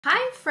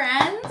Hi,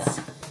 friends.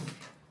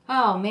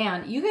 Oh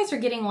man, you guys are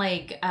getting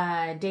like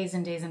days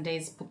and days and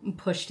days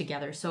pushed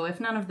together. So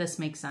if none of this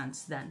makes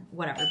sense, then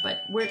whatever.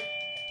 But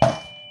I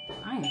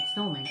am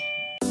filming.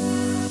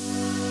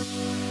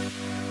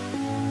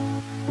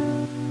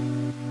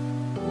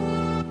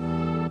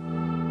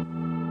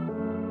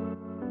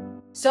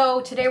 So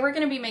today we're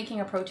going to be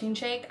making a protein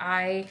shake.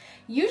 I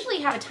usually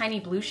have a tiny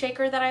blue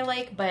shaker that I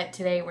like, but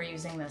today we're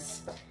using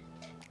this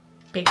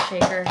big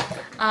shaker.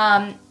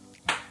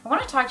 I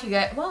want to talk to you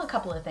guys, well, a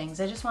couple of things.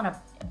 I just want to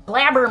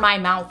blabber my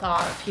mouth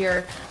off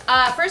here.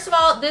 First of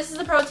all, this is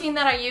the protein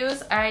that I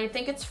use. I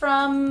think it's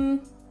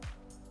from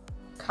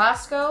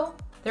Costco.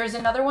 There's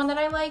another one that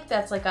I like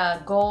that's like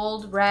a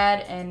gold,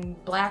 red,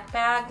 and black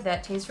bag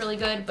that tastes really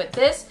good. But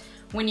this,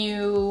 when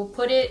you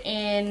put it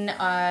in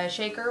a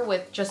shaker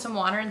with just some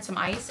water and some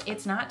ice,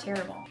 it's not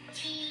terrible.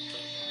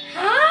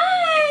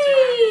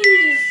 Hi!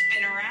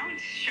 Spin around,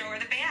 show her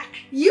the back.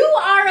 You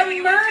are a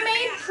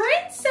mermaid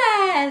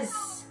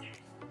princess!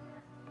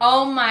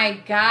 Oh my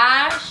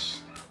gosh.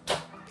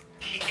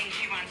 She thinks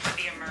she wants to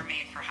be a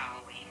mermaid for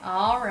Halloween.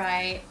 All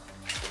right.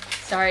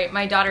 Sorry,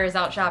 my daughter is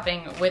out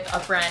shopping with a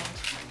friend.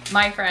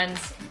 My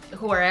friends,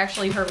 who are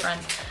actually her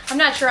friends. I'm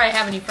not sure I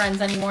have any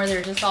friends anymore.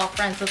 They're just all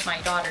friends with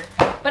my daughter.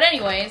 But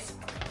anyways,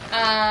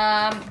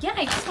 yeah,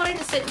 I just wanted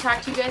to sit and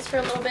talk to you guys for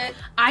a little bit.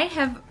 I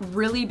have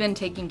really been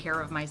taking care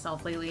of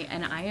myself lately,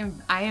 and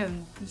I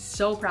am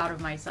so proud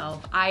of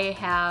myself. I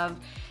have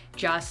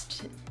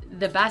just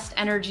the best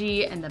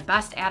energy and the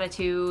best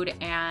attitude,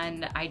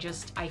 and I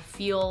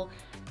feel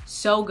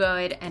so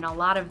good, and a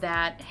lot of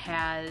that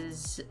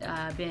has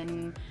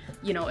been,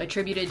 you know,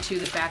 attributed to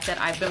the fact that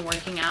I've been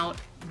working out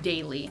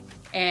daily.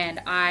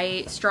 And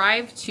I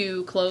strive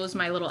to close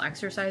my little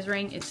exercise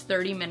ring. It's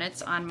 30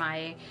 minutes on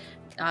my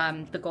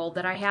the goal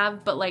that I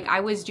have, but like I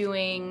was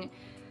doing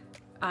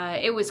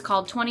it was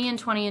called 20 and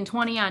 20 and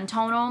 20 on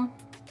Tono.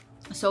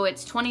 So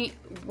it's 20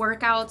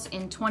 workouts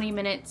in 20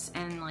 minutes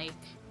and like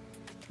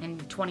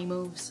and 20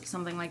 moves,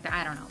 something like that.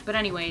 I don't know. But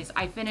anyways,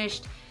 I've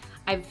finished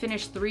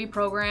 3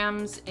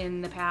 programs in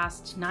the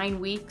past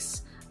 9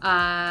 weeks.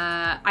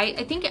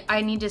 I think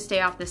I need to stay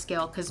off the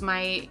scale because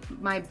my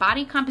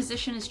body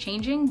composition is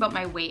changing, but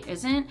my weight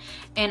isn't.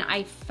 And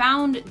I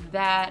found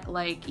that,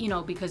 like, you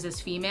know, because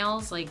as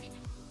females, like,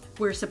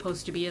 we're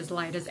supposed to be as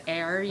light as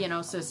air, you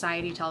know,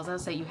 society tells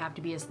us that you have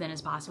to be as thin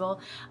as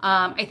possible.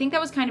 I think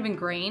that was kind of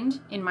ingrained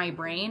in my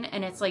brain,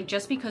 and it's like,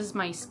 just because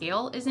my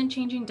scale isn't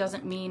changing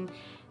doesn't mean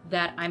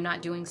that I'm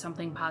not doing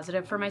something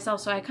positive for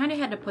myself. So I kind of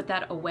had to put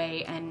that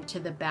away and to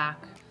the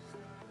back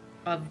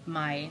of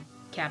my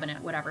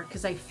cabinet, whatever,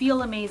 because I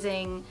feel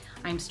amazing.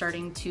 I'm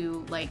starting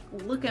to like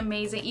look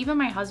amazing. Even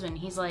my husband,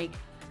 he's like,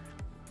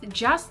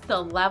 just the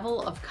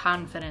level of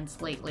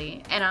confidence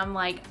lately. And I'm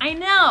like, I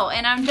know.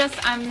 And I'm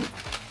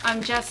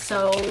just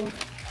so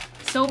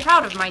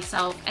proud of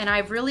myself. And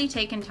I've really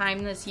taken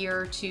time this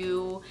year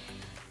to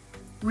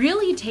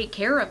really take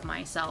care of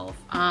myself.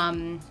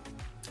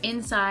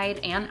 Inside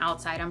and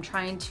outside. I'm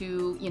trying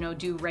to, you know,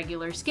 do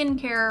regular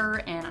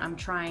skincare, and I'm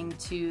trying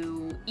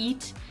to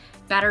eat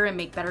better and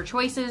make better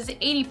choices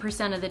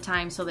 80% of the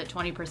time, so that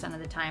 20% of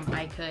the time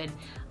I could,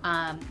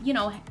 you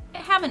know,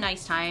 have a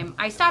nice time.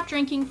 I stopped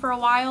drinking for a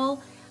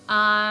while,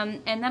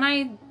 and then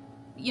I,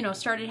 you know,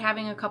 started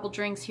having a couple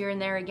drinks here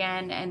and there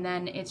again, and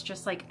then it's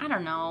just like, I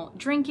don't know,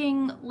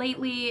 drinking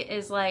lately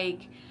is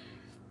like,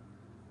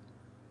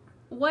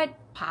 what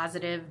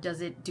positive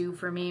does it do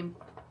for me?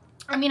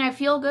 I mean, I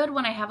feel good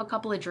when I have a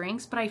couple of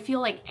drinks, but I feel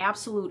like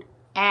absolute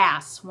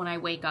ass when I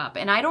wake up.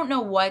 And I don't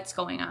know what's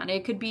going on.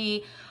 It could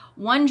be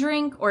 1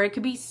 drink or it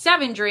could be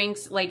 7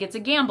 drinks. Like, it's a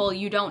gamble.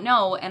 You don't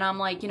know. And I'm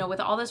like, you know,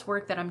 with all this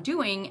work that I'm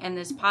doing and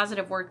this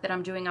positive work that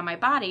I'm doing on my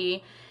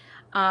body,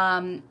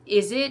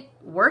 is it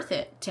worth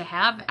it to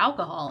have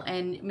alcohol?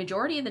 And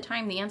majority of the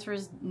time, the answer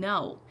is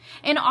no.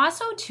 And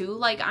also, too,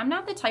 like, I'm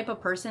not the type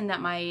of person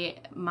that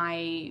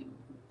my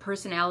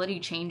personality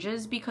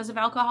changes because of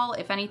alcohol.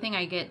 If anything,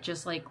 I get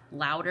just like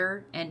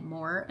louder and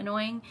more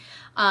annoying.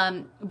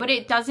 But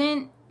it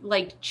doesn't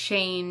like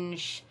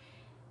change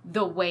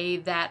the way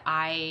that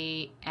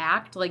I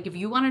act. Like, if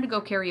you wanted to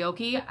go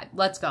karaoke,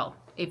 let's go.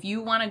 If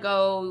you want to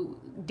go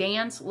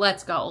dance,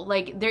 let's go.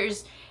 Like,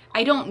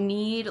 I don't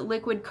need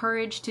liquid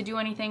courage to do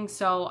anything.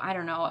 So I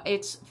don't know.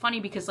 It's funny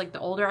because like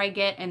the older I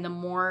get and the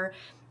more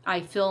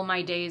I fill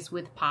my days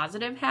with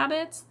positive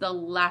habits, the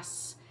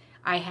less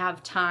I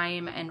have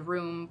time and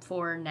room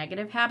for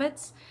negative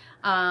habits.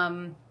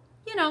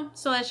 You know,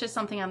 so that's just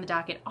something on the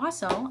docket.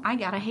 Also, I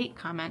got a hate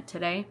comment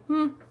today.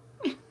 It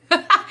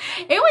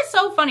was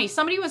so funny.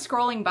 Somebody was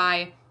scrolling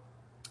by,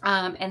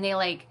 and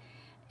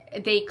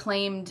they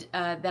claimed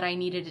that I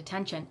needed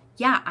attention.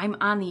 Yeah, I'm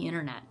on the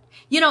internet.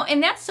 You know,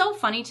 and that's so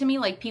funny to me.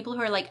 Like, people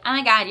who are like, oh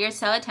my God, you're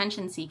so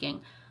attention seeking.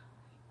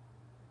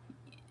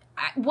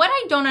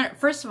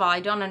 First of all,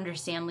 I don't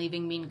understand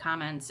leaving mean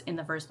comments in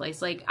the first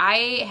place. Like,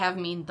 I have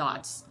mean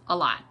thoughts a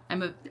lot.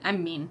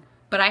 I'm mean.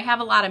 but I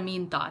have a lot of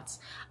mean thoughts.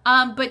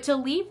 But to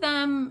leave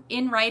them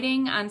in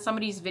writing on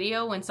somebody's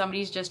video when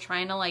somebody's just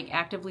trying to like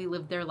actively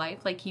live their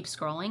life, like keep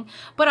scrolling.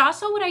 But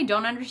also what I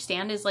don't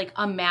understand is like,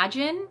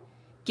 imagine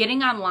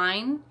getting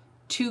online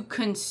to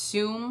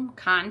consume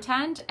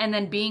content and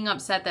then being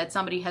upset that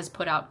somebody has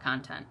put out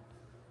content.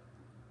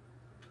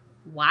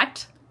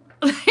 What?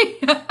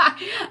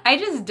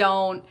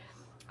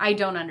 I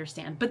don't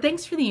understand. But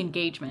thanks for the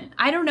engagement.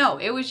 I don't know.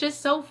 It was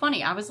just so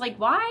funny. I was like,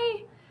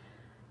 why?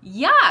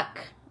 Yuck.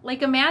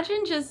 Like,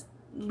 imagine just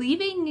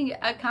leaving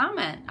a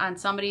comment on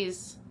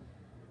somebody's,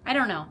 I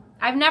don't know.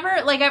 I've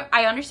never, like,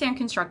 I understand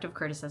constructive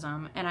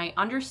criticism, and I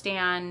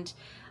understand,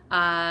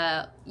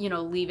 you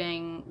know,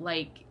 leaving,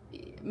 like,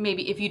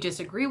 maybe if you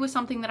disagree with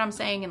something that I'm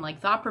saying and like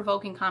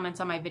thought-provoking comments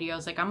on my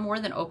videos, like I'm more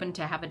than open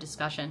to have a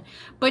discussion.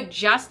 But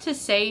just to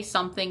say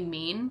something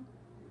mean,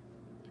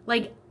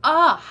 like,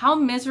 how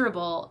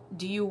miserable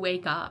do you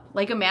wake up?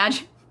 Like,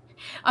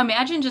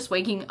 imagine just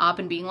waking up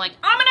and being like,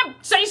 I'm gonna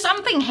say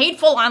something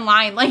hateful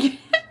online. Like,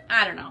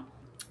 I don't know.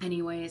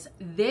 Anyways,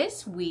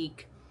 this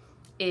week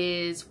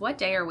is, what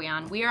day are we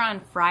on? We are on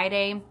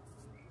Friday,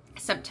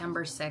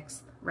 September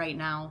 6th right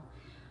now.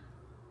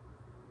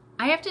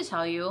 I have to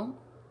tell you,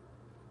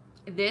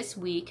 this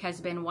week has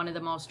been one of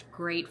the most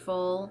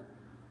grateful,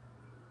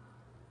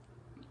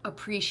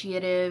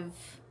 appreciative,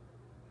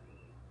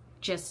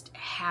 just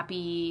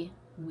happy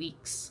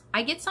weeks.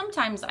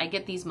 Sometimes I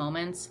get these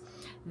moments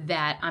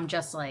that I'm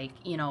just like,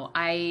 you know,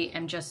 I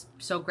am just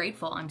so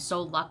grateful. I'm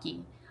so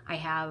lucky. I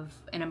have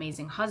an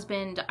amazing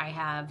husband. I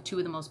have two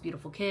of the most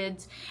beautiful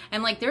kids.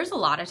 And like, there's a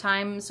lot of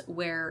times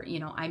where, you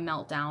know, I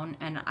melt down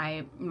and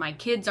my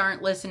kids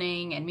aren't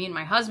listening and me and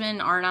my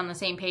husband aren't on the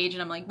same page.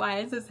 And I'm like, why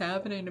is this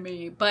happening to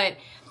me? But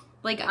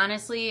like,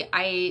 honestly,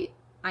 I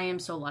am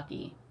so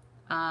lucky.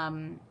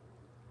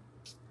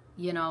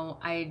 You know,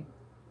 and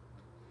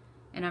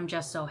I'm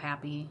just so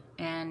happy.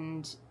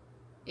 And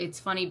it's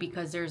funny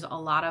because there's a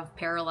lot of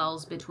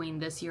parallels between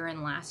this year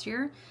and last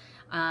year.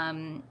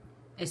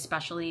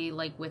 Especially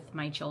like with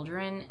my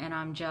children, and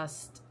I'm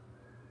just,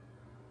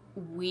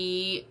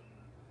 we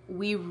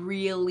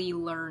really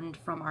learned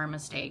from our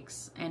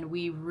mistakes, and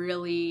we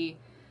really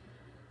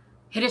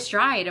hit a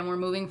stride, and we're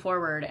moving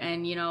forward.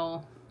 And you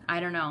know,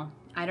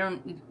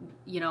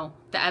 you know,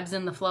 the ebbs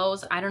and the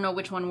flows, I don't know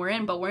which one we're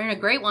in, but we're in a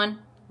great one.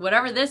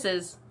 Whatever this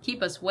is,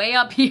 keep us way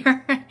up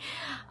here.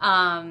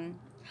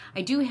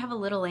 I do have a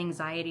little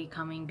anxiety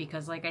coming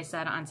because, like I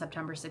said, on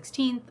September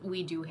 16th,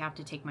 we do have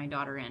to take my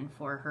daughter in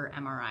for her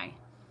MRI.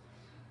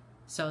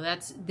 So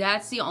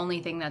that's the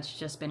only thing that's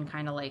just been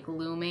kind of like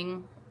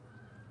looming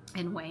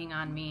and weighing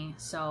on me.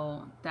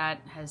 So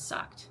that has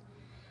sucked.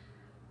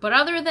 But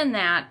other than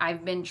that,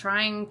 I've been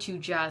trying to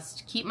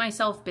just keep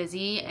myself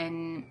busy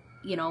and,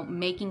 you know,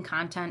 making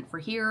content for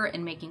here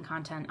and making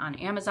content on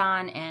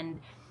Amazon and,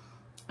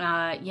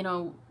 you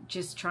know,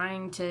 just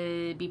trying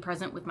to be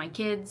present with my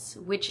kids,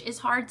 which is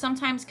hard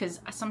sometimes because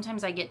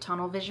sometimes I get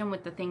tunnel vision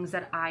with the things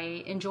that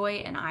I enjoy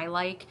and I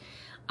like.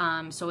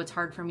 So it's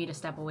hard for me to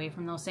step away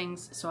from those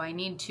things. So I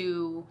need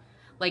to,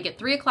 like at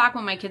 3 o'clock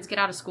when my kids get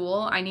out of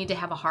school, I need to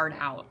have a hard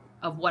out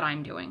of what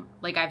I'm doing.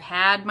 Like I've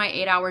had my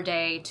 8-hour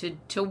day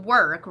to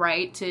work,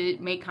 right? To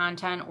make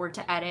content or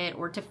to edit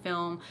or to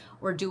film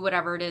or do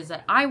whatever it is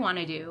that I want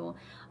to do.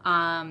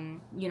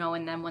 You know,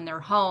 and then when they're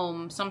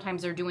home,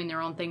 sometimes they're doing their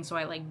own thing. So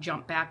I like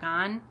jump back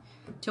on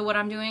to what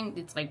I'm doing.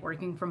 It's like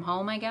working from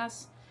home, I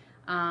guess.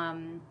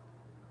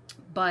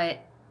 But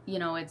you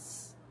know,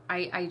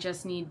 I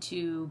just need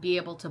to be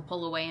able to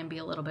pull away and be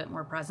a little bit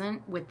more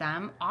present with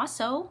them.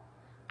 Also,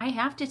 I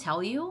have to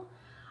tell you,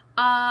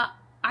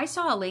 I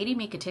saw a lady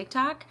make a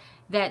TikTok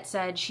that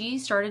said she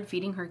started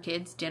feeding her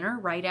kids dinner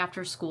right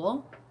after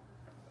school.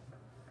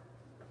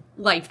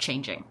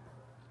 Life-changing.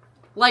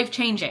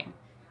 Life-changing.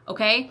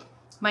 Okay?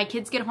 My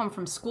kids get home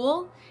from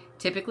school.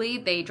 Typically,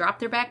 they drop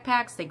their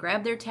backpacks, they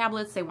grab their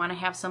tablets, they want to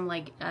have some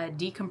like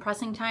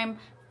decompressing time.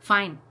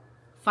 Fine.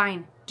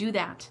 Fine. Do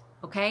that.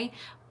 Okay?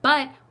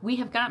 But we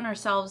have gotten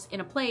ourselves in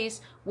a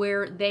place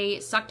where they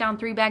suck down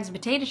 3 bags of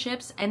potato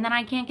chips and then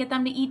I can't get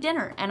them to eat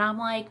dinner. And I'm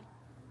like,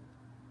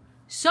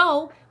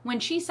 so when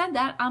she said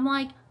that, I'm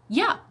like,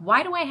 yeah,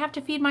 why do I have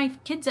to feed my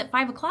kids at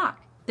 5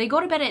 o'clock? They go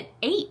to bed at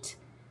 8.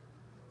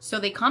 So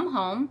they come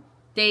home,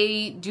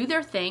 they do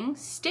their thing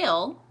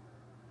still,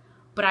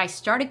 but I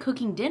started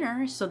cooking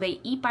dinner so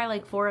they eat by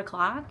like 4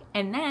 o'clock,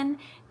 and then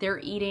they're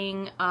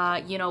eating,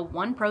 you know,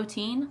 1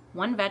 protein,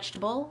 1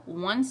 vegetable,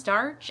 1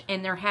 starch,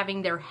 and they're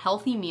having their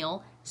healthy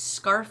meal,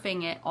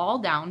 scarfing it all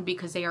down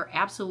because they are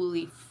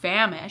absolutely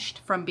famished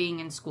from being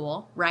in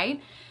school,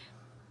 right?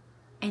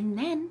 And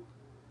then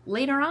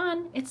later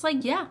on, it's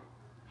like, yeah,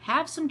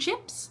 have some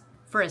chips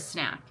for a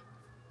snack.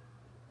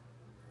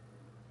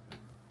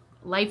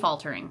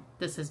 Life-altering,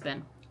 this has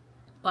been.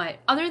 But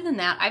other than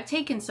that, I've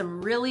taken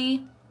some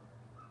really...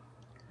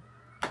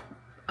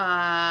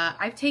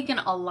 I've taken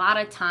a lot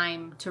of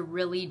time to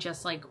really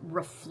just like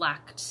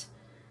reflect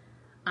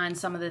on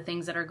some of the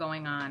things that are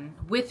going on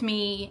with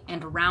me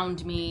and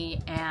around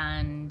me,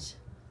 and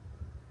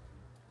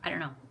I don't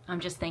know, I'm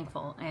just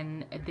thankful.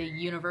 And the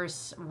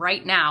universe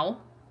right now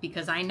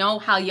because I know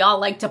how y'all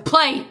like to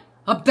play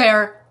up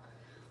there.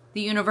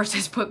 The universe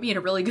has put me in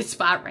a really good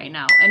spot right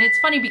now. And it's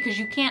funny because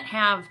you can't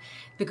have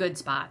the good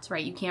spots,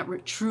 right? You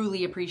can't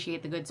truly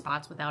appreciate the good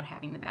spots without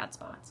having the bad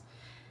spots.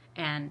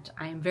 And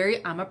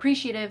I'm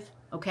appreciative,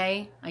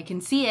 okay? I can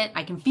see it.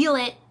 I can feel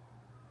it.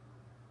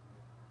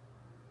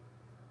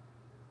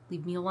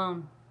 Leave me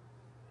alone.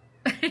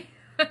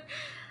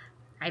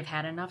 I've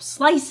had enough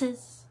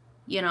slices,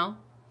 you know?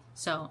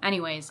 So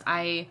anyways,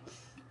 I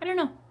don't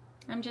know.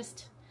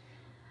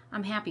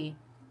 I'm happy.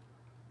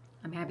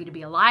 I'm happy to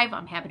be alive.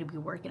 I'm happy to be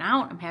working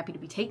out. I'm happy to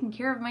be taking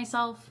care of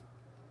myself.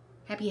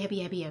 Happy, happy,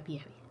 happy, happy,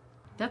 happy.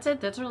 That's it.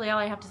 That's really all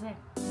I have to say.